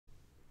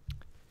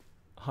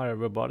Hi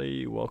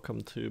everybody, welcome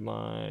to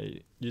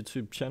my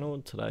YouTube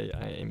channel. Today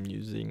I am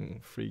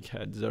using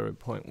FreeCAD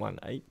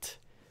 0.18.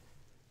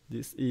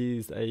 This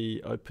is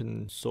a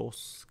open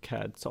source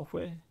CAD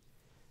software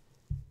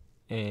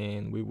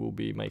and we will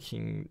be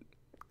making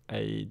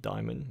a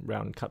diamond,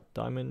 round cut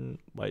diamond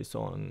based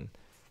on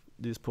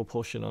this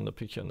proportion on the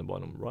picture on the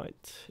bottom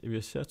right. If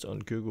you search on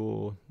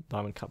Google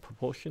diamond cut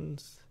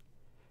proportions,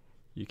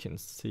 you can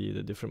see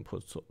the different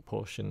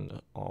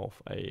proportion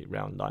of a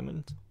round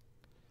diamond.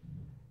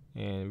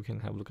 And we can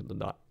have a look at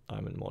the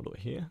diamond model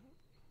here.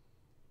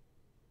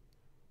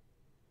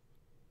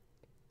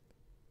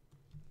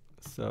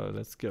 So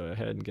let's go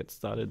ahead and get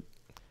started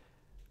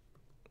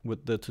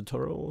with the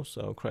tutorial.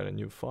 So I'll create a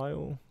new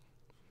file.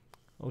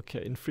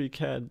 Okay, in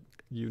FreeCAD,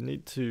 you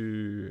need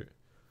to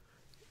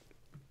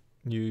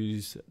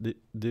use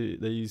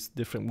these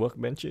different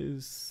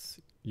workbenches.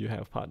 You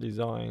have part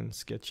design,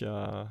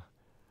 sketcher,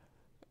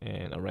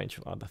 and a range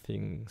of other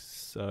things.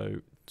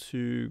 So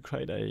to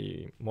create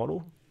a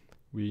model,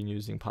 we're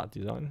using part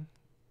design.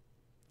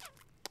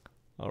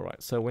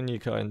 Alright, so when you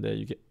go in there,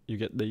 you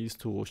get these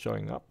tools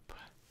showing up,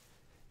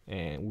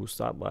 and we'll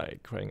start by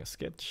creating a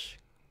sketch.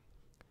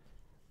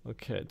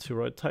 Okay, to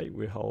rotate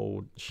we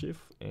hold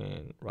shift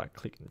and right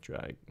click and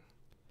drag.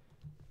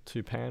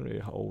 To pan we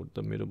hold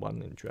the middle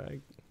button and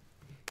drag.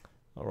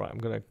 Alright, I'm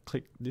gonna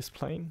click this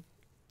plane.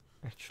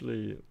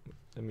 Actually,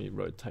 let me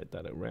rotate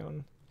that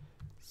around.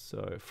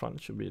 So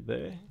front should be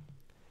there,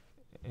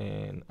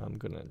 and I'm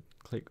gonna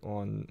click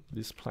on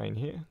this plane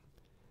here,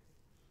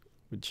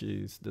 which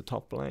is the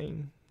top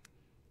plane.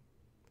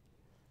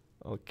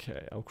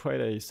 Okay, I'll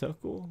create a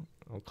circle.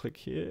 I'll click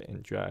here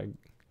and drag.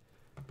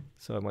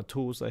 So my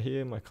tools are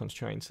here, my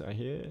constraints are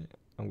here.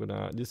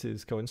 This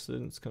is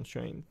coincidence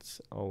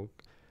constraints. I'll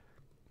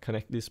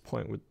connect this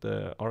point with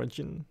the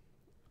origin,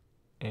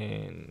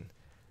 and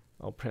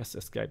I'll press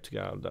escape to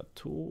get out of that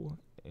tool,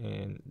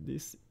 and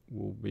this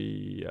will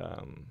be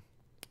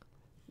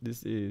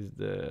this is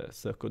the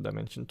circle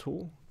dimension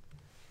tool.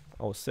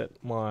 I'll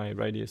set my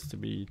radius to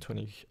be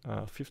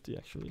 50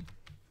 actually.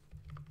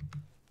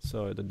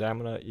 So the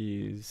diameter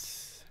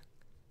is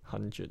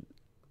 100.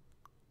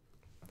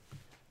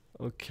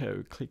 Okay,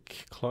 we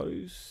click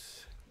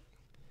close.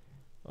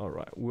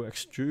 Alright, we'll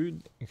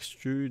extrude,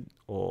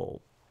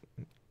 or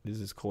this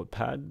is called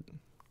pad.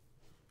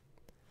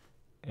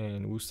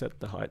 And we'll set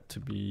the height to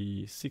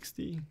be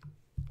 60.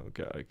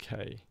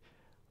 Okay.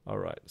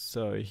 Alright,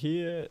 so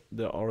here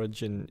the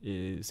origin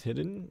is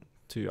hidden.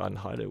 To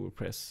unhide it, we'll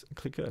press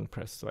clicker and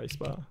press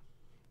spacebar.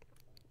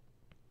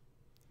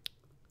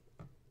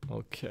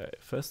 Okay,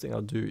 first thing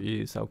I'll do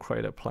is I'll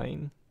create a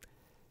plane.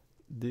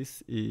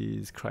 This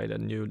is create a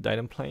new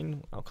datum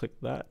plane. I'll click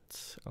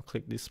that. I'll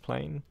click this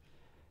plane,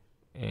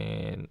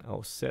 and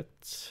I'll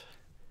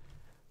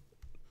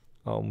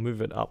move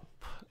it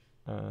up.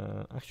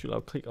 Actually, I'll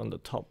click on the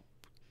top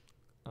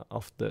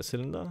of the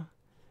cylinder.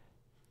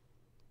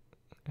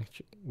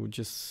 Actually, we'll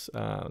just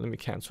let me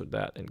cancel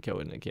that and go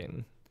in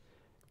again.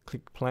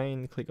 Click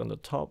plane, click on the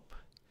top,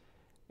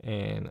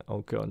 and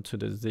I'll go into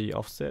the Z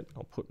offset.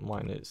 I'll put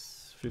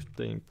minus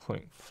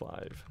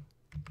 15.5,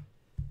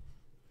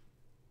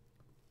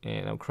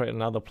 and I'll create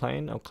another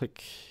plane. I'll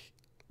click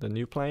the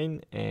new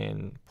plane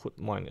and put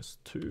minus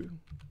 2.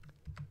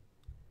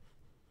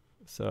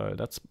 So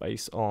that's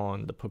based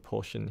on the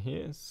proportion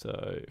here.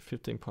 So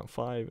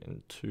 15.5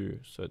 and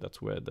 2. So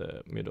that's where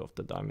the middle of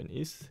the diamond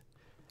is.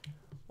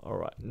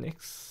 Alright,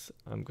 next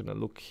I'm gonna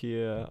look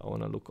here. I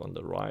wanna look on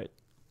the right,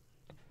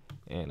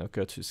 and I'll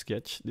go to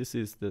sketch. This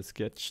is the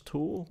sketch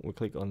tool. We'll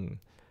click on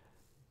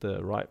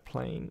the right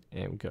plane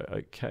and go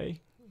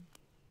OK.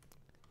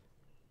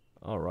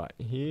 Alright,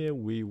 here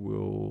we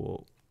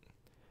will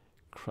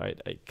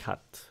create a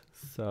cut.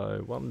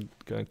 So what I'm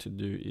going to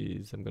do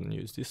is I'm going to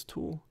use this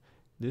tool.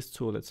 This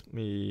tool lets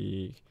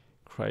me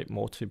create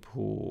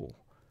multiple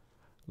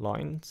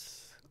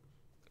lines.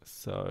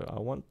 So I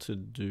want to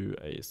do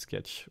a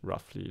sketch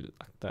roughly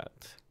like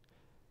that,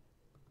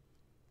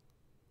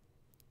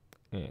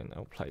 and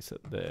I'll place it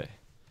there.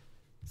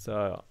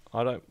 So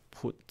I don't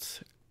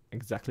put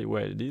exactly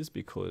where it is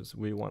because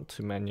we want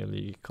to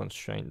manually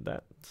constrain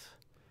that.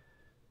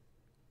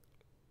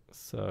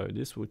 So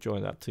this will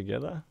join that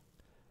together.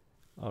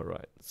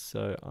 Alright,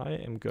 so I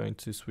am going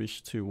to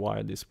switch to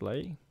wire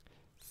display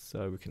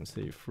so we can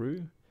see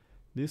through.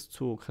 This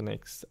tool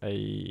connects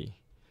a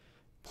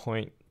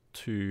point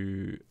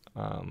to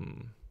a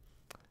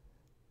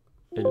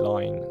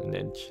line, an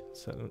edge.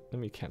 So let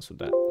me cancel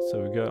that.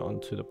 So we go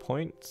onto the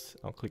point.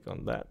 I'll click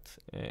on that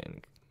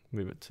and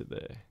move it to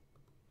there.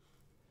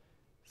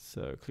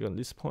 So click on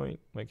this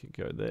point, make it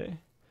go there,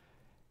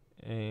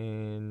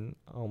 and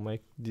I'll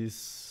make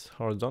this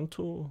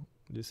horizontal.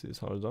 This is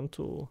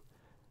horizontal.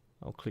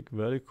 I'll click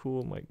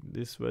vertical, make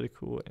this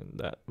vertical and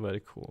that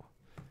vertical.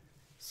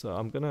 So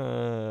I'm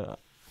gonna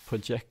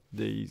project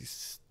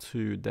these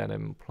two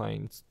datum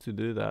planes. To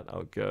do that,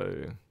 I'll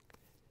go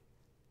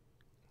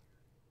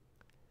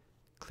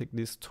click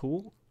this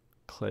tool,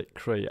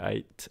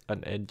 create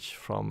an edge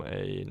from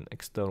an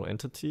external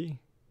entity.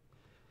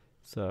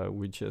 So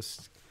we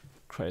just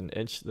create an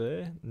edge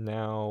there.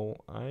 Now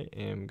I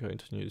am going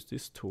to use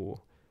this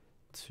tool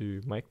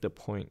to make the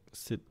point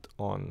sit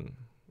on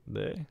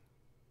there.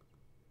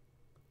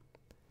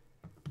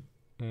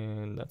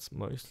 And that's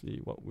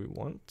mostly what we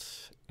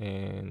want.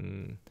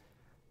 And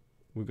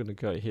we're going to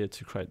go here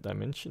to create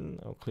dimension.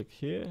 I'll click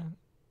here.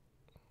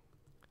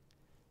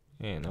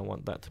 And I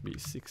want that to be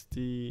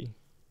 60.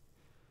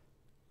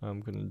 I'm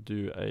going to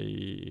do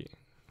a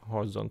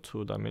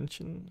horizontal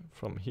dimension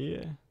from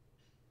here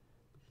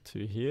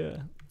to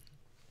here.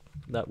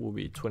 That will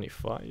be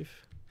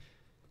 25.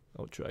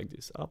 I'll drag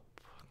this up.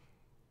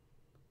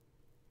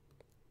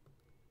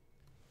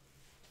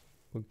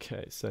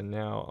 Okay, so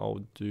now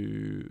I'll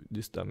do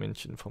this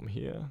dimension from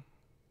here.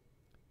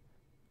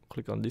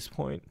 Click on this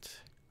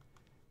point,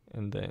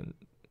 and then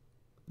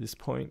this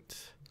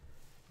point.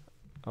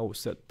 I will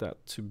set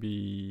that to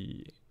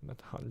be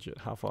not 100.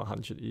 Half of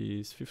 100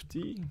 is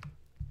 50.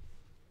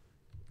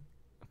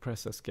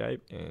 Press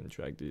escape and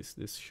drag this.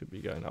 This should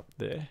be going up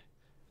there.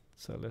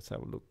 So let's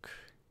have a look.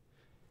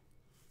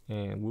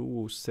 And we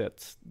will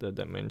set the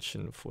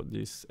dimension for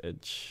this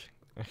edge.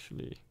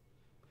 Actually,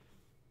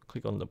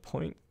 click on the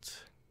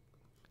point.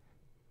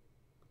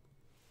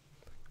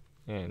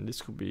 And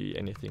this could be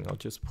anything. I'll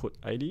just put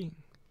 80.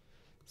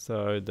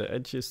 So the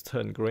edges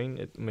turn green.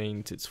 It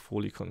means it's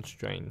fully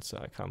constrained. So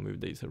I can't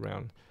move these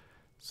around.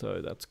 So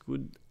that's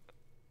good.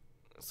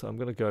 So I'm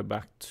going to go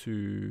back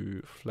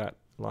to flat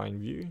line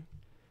view.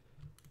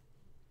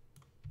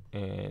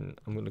 And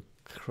I'm going to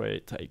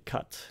create a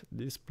cut.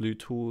 These blue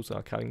tools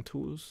are cutting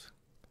tools.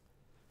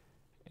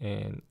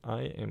 And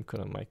I am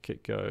going to make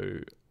it go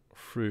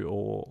through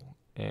all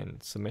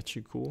and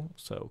symmetrical.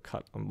 So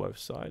cut on both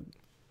sides.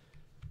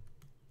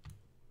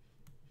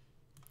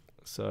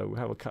 So we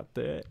have a cut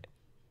there.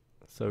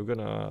 So we're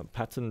going to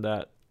pattern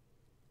that,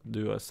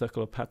 do a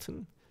circular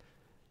pattern.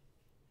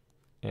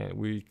 And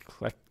we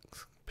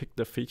pick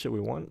the feature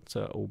we want.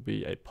 So it will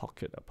be a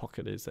pocket. A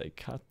pocket is a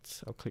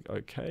cut. I'll click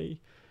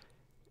OK.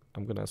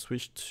 I'm going to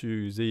switch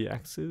to Z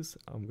axis.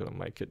 I'm going to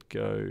make it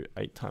go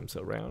 8 times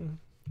around.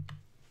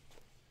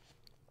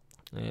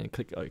 And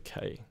click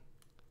OK.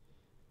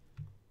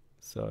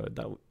 So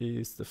that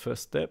is the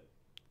first step.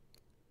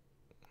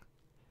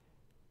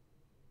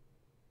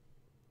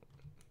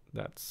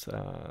 That's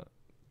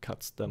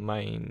cuts the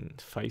main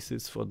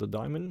faces for the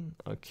diamond.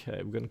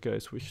 Okay, we're going to go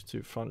switch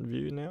to front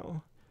view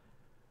now.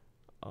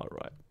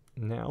 Alright,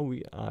 now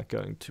we are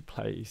going to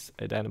place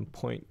a datum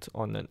point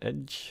on an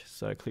edge.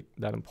 So click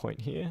datum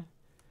point here.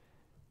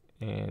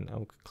 And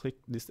I'll click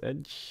this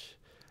edge.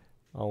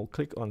 I'll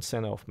click on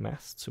center of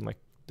mass to make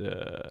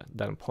the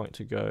datum point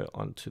to go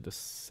onto the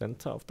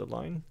center of the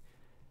line.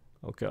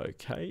 I'll go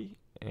OK.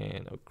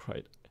 And I'll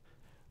create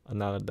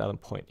another datum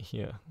point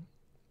here.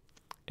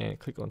 And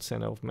click on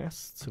center of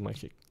mass to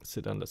make it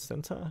sit on the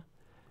center.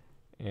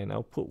 And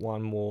I'll put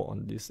one more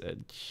on this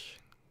edge.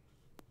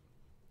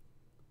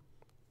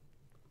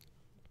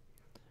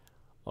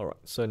 Alright,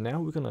 so now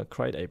we're going to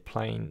create a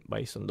plane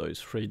based on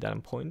those 3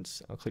 datum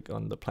points. I'll click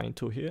on the plane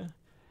tool here.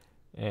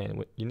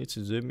 And you need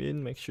to zoom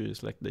in, make sure you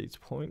select these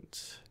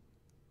points.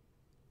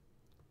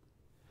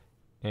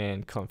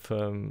 And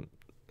confirm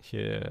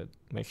here,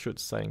 make sure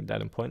it's saying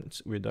datum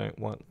points. We don't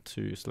want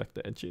to select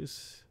the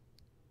edges.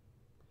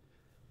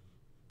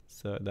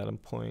 So datum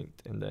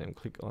point, and then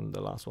click on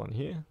the last one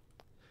here.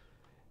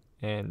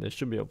 And there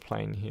should be a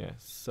plane here.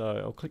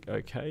 So I'll click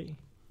OK.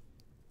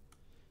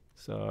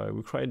 So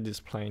we created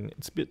this plane.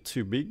 It's a bit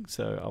too big,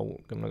 so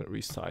I'm going to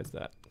resize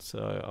that.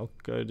 So I'll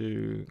go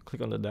to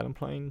click on the datum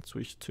plane,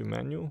 switch to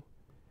manual.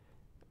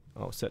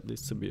 I'll set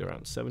this to be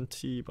around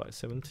 70 by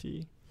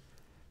 70.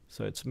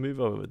 So to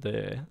move over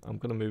there, I'm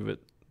going to move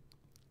it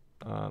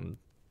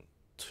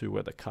to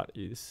where the cut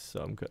is. So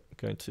I'm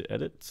going to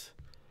edit.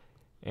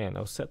 And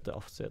I'll set the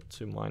offset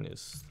to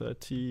minus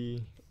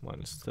 30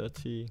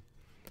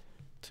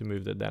 to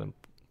move the datum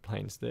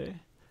planes there.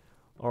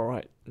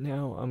 Alright,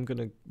 now I'm going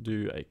to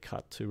do a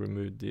cut to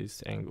remove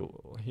this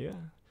angle here.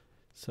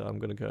 So I'm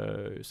going to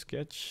go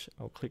sketch.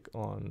 I'll click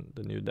on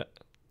the new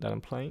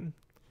datum plane,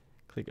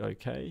 click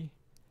OK.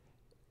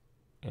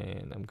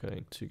 And I'm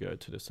going to go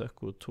to the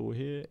circle tool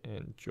here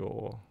and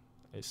draw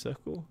a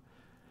circle.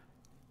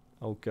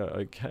 I'll go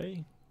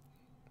OK.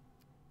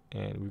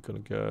 And we're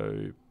going to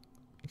go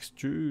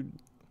extrude.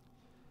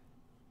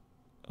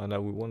 I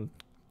know we want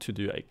to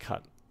do a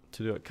cut.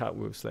 To do a cut,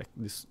 we'll select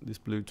this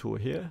blue tool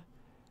here,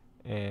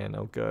 and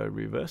I'll go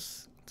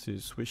reverse to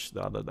switch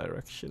the other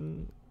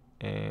direction.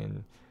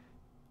 And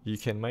you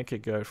can make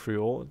it go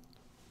through all,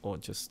 or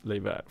just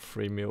leave it at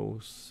 3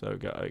 mils. So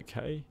go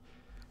OK.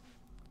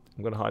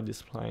 I'm gonna hide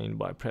this plane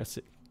by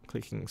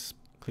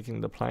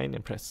clicking the plane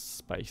and press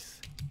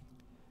space.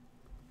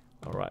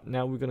 Alright,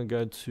 now we're gonna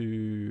go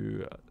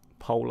to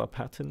polar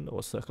pattern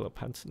or circular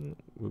pattern.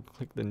 We'll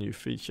click the new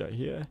feature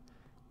here.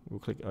 We'll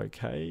click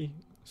OK,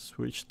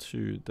 switch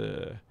to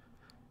the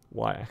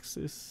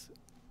y-axis,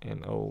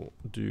 and I'll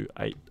do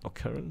 8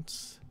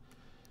 occurrence.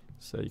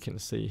 So you can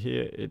see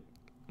here it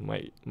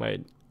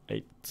made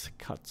 8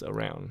 cuts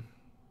around.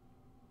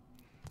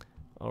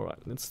 Alright,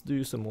 let's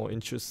do some more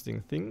interesting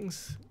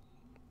things.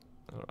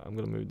 Alright, I'm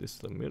gonna move this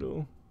to the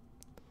middle.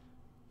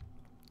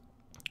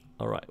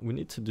 Alright, we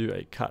need to do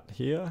a cut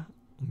here,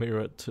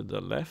 mirror to the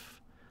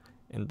left,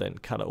 and then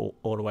cut it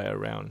all the way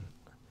around.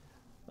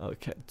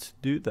 Okay, to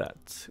do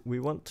that, we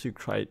want to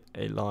create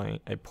a line,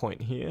 a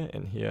point here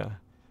and here.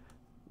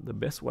 The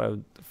best way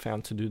I've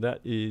found to do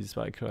that is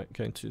by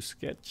going to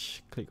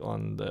sketch, click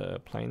on the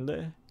plane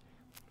there,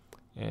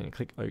 and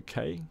click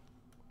OK.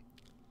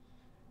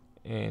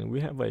 And we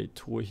have a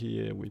tool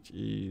here which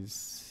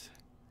is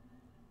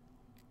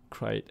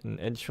create an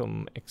edge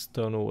from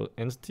external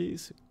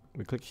entities.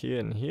 We click here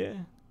and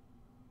here,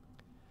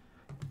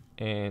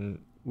 and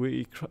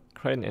we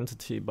create an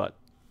entity, but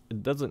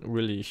it doesn't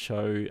really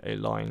show a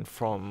line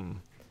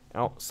from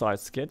outside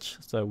sketch.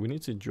 So we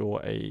need to draw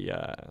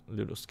a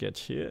little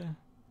sketch here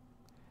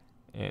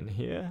and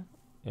here,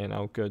 and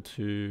I'll go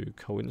to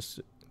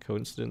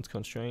coincidence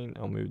constraint.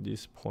 I'll move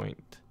this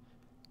point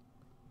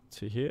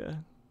to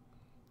here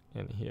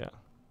and here.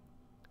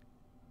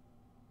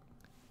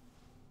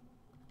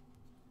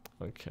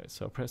 Okay,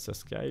 so I'll press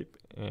escape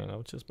and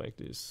I'll just make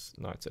this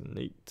nice and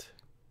neat.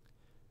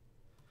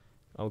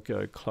 I'll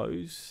go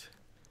close.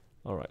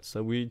 Alright,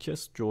 so we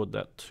just drew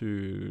that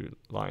 2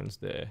 lines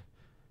there.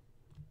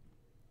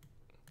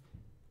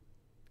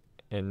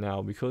 And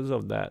now because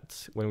of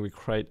that, when we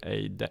create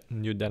a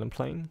new data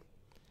plane,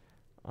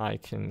 I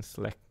can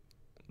select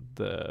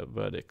the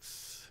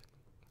vertex.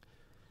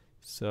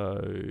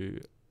 So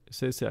it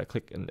says here I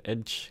click an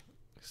edge.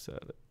 So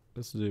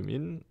let's zoom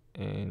in,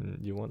 and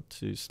you want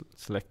to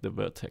select the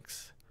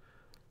vertex.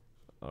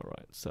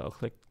 Alright, so I'll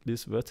click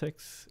this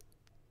vertex.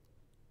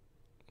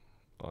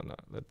 Oh no,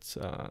 let's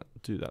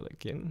do that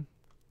again.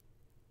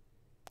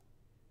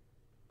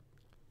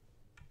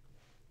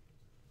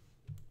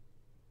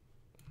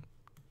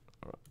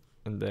 Alright,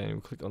 and then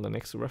we click on the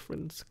next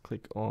reference,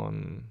 click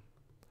on.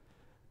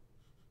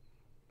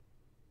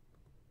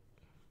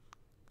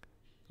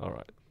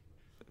 Alright,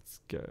 let's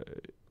go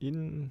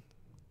in.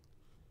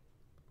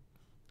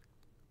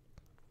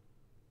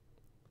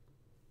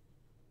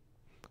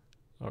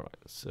 Alright,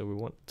 so we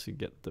want to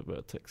get the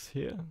vertex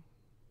here.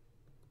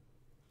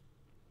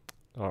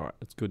 Alright,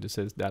 it's good. It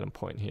says data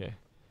point here.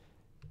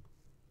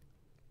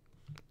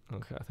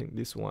 Okay, I think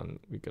this one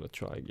we gotta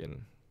try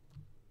again.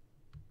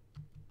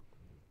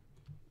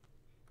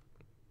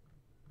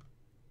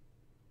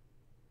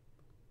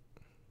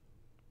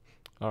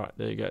 Alright,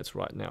 there you go, it's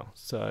right now.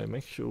 So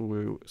make sure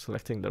we're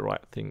selecting the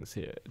right things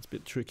here. It's a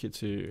bit tricky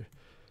to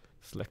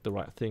select the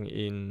right thing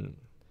in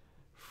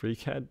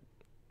FreeCAD.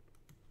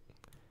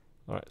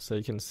 Alright, so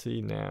you can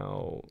see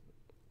now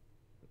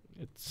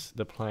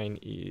the plane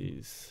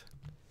is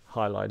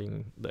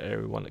highlighting the area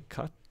we want to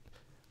cut.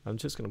 I'm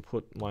just going to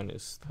put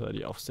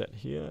 -30 offset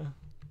here,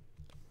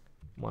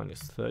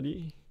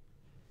 -30,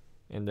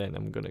 and then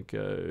I'm going to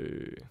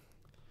go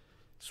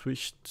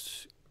switch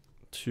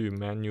to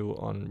manual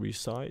on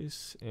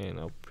resize, and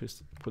I'll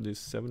put this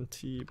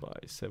 70 by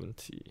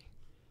 70.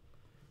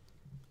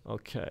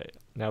 Okay,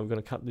 now we're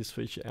going to cut this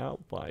feature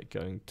out by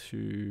going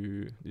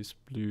to this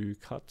blue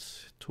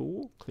cut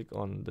tool, click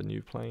on the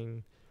new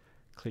plane,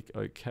 click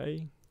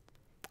OK.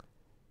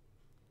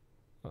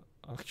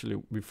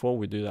 Actually, before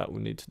we do that,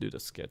 we need to do the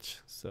sketch.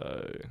 So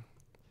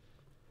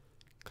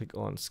click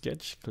on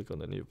sketch, click on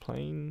the new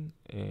plane,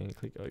 and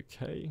click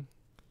OK.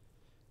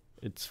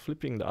 It's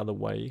flipping the other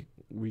way.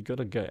 We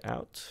gotta go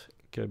out,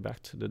 go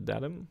back to the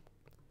datum,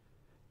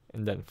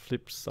 and then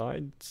flip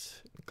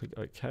sides, click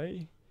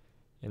OK.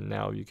 And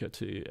now you go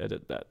to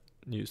edit that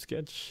new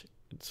sketch.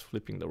 It's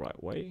flipping the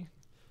right way.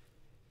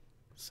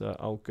 So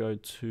I'll go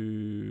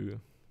to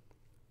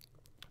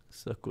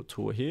circle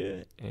tool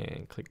here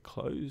and click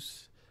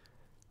close.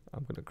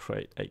 I'm going to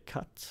create a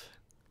cut.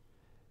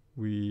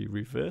 We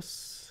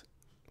reverse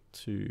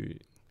to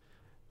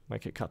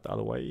make it cut the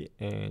other way,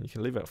 and you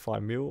can leave it at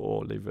 5 mil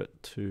or leave it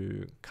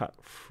to cut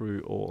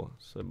through ore.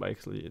 So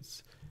basically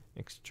it's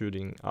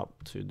extruding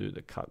up to do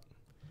the cut.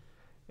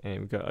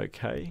 And we go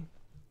OK.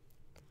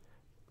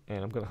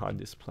 And I'm going to hide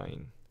this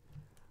plane.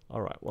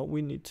 Alright, what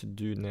we need to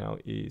do now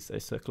is a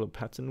circular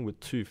pattern with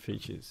 2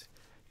 features.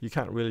 You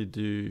can't really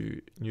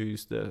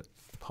use the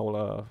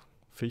polar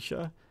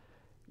feature.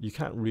 You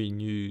can't really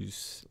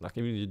use, like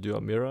even if you do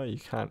a mirror, you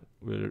can't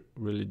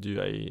really do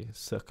a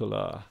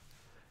circular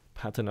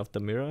pattern of the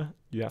mirror.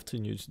 You have to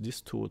use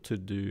this tool to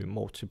do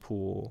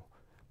multiple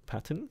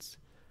patterns.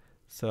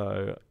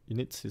 So you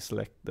need to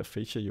select the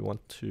feature you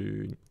want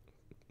to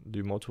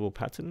do multiple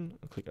pattern,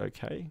 click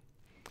OK.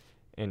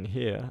 And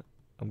here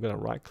I'm going to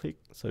right click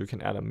so you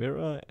can add a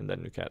mirror, and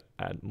then you can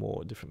add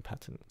more different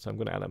patterns. So I'm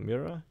going to add a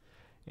mirror,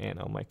 and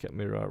I'll make a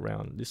mirror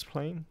around this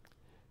plane.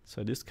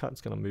 So this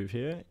cut's going to move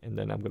here, and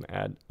then I'm going to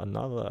add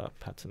another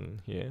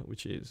pattern here,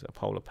 which is a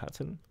polar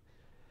pattern.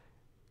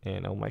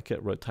 And I'll make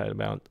it rotate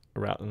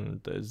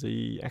around the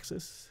Z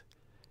axis,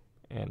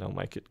 and I'll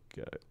make it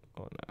go,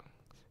 oh no,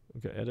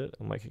 we'll go edit,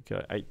 I'll make it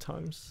go 8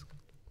 times.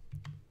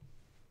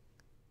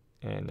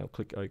 And I'll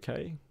click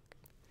OK,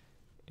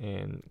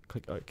 and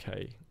click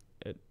OK.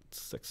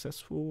 It's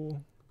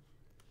successful.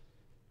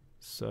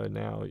 So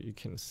now you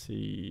can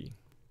see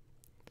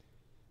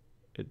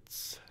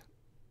it's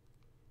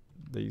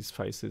these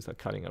faces are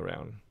cutting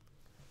around.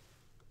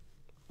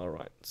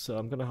 Alright, so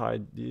I'm gonna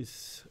hide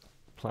this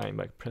plane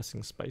by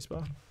pressing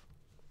spacebar.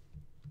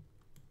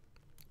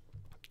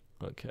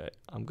 Okay,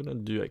 I'm gonna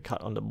do a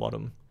cut on the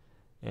bottom,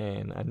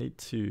 and I need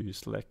to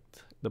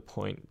select the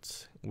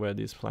point where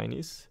this plane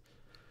is.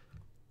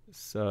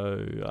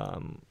 So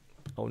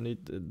I'll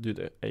need to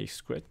do a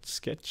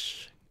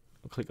sketch.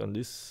 I'll click on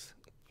this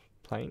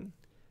plane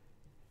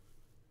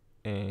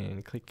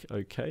and click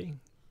OK.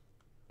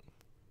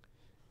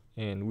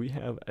 And we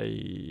have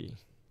a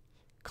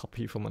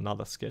copy from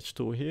another sketch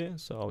tool here,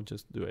 so I'll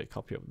just do a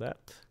copy of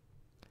that.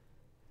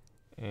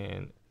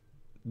 And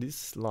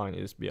this line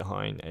is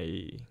behind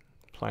a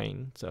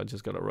plane, so I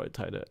just gotta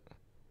rotate it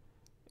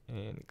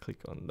and click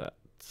on that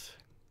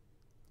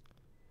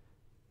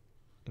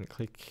and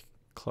click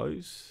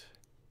close.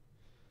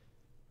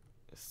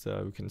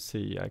 So we can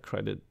see I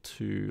created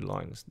 2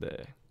 lines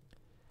there.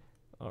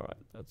 Alright,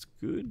 that's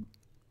good.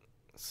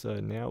 So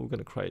now we're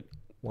gonna create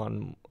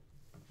one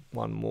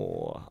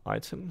more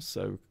item.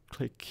 So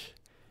click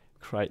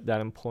create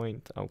data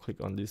point. I'll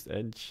click on this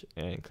edge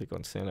and click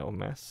on center of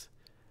mass.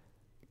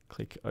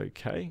 Click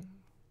OK.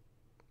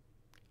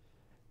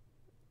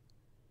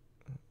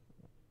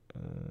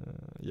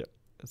 Yep,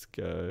 let's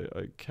go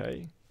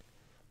OK.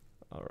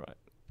 Alright,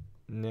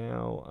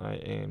 now I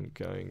am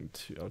going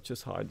to, I'll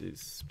just hide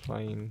this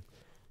plane.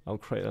 I'll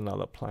create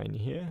another plane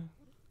here.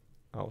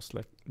 I'll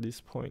select this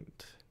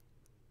point,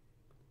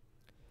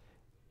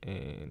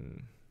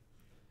 and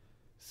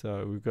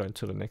so we go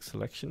into the next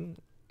selection.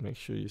 Make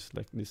sure you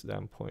select this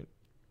down point.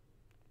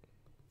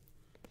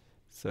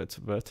 So it's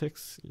a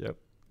vertex, yep.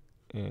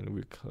 And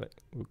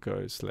we'll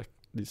go select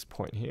this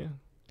point here.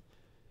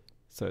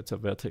 So it's a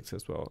vertex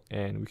as well,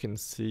 and we can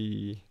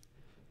see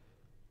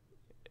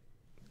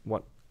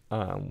what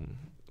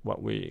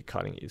we're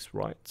cutting is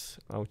right.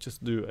 I'll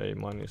just do a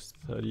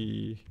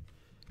 -30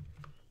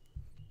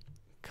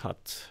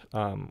 cut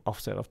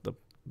offset of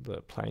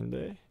the plane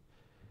there,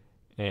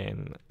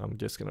 and I'm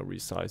just gonna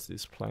resize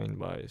this plane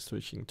by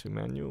switching to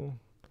manual.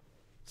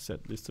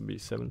 Set this to be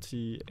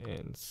 70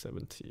 and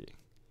 70,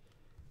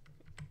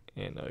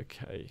 and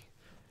OK.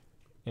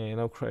 And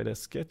I'll create a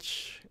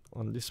sketch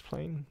on this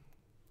plane.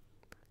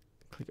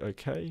 Click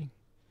OK,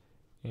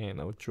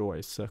 and I'll draw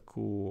a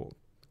circle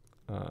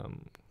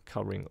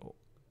covering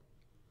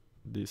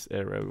this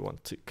area we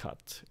want to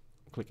cut.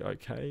 Click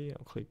OK.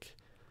 I'll click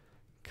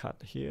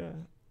cut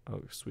here.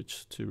 I'll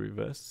switch to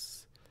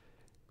reverse.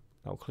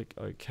 I'll click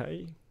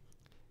OK,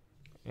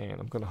 and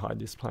I'm going to hide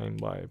this plane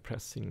by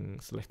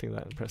selecting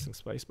that and pressing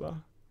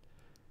spacebar.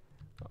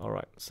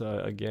 Alright, so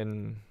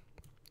again,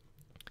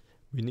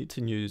 we need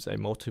to use a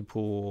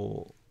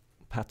multiple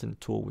pattern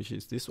tool, which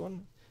is this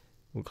one.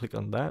 We'll click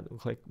on that. We'll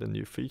click the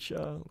new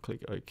feature. We'll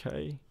click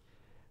OK.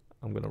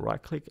 I'm going to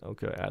right click. I'll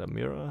go add a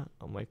mirror.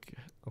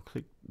 I'll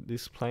click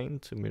this plane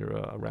to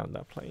mirror around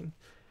that plane,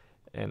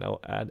 and I'll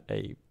add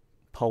a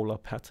polar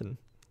pattern.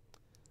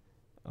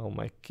 I'll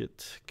make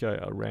it go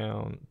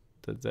around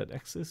the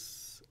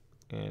z-axis,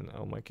 and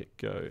I'll make it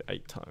go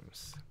 8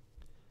 times.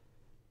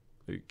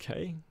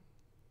 Okay.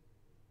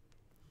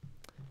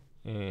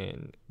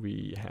 And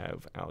we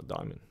have our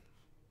diamond.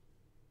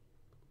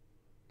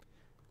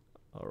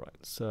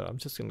 Alright, so I'm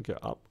just going to go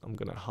up. I'm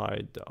going to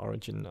hide the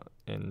origin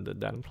and the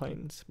data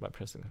planes by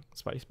pressing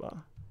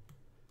spacebar.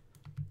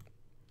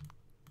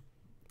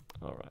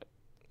 Alright,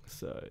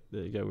 so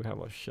there you go, we have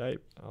our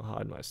shape. I'll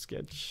hide my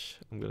sketch.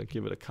 I'm going to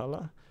give it a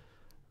color.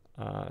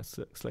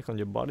 Select on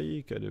your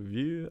body, go to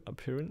view,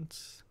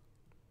 appearance,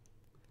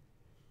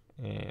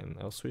 and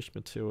I'll switch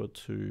material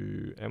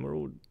to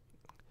emerald,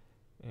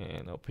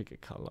 and I'll pick a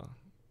color.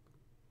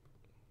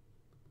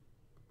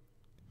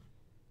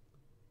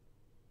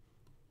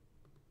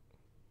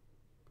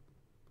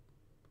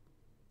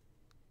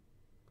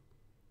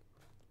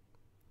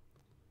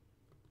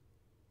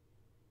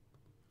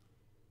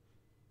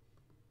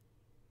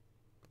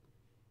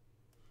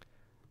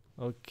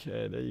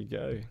 Okay, there you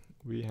go.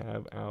 We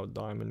have our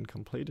diamond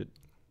completed.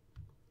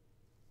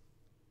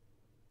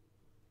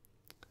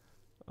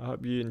 I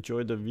hope you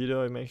enjoyed the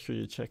video. Make sure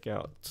you check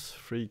out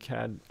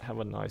FreeCAD. Have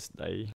a nice day.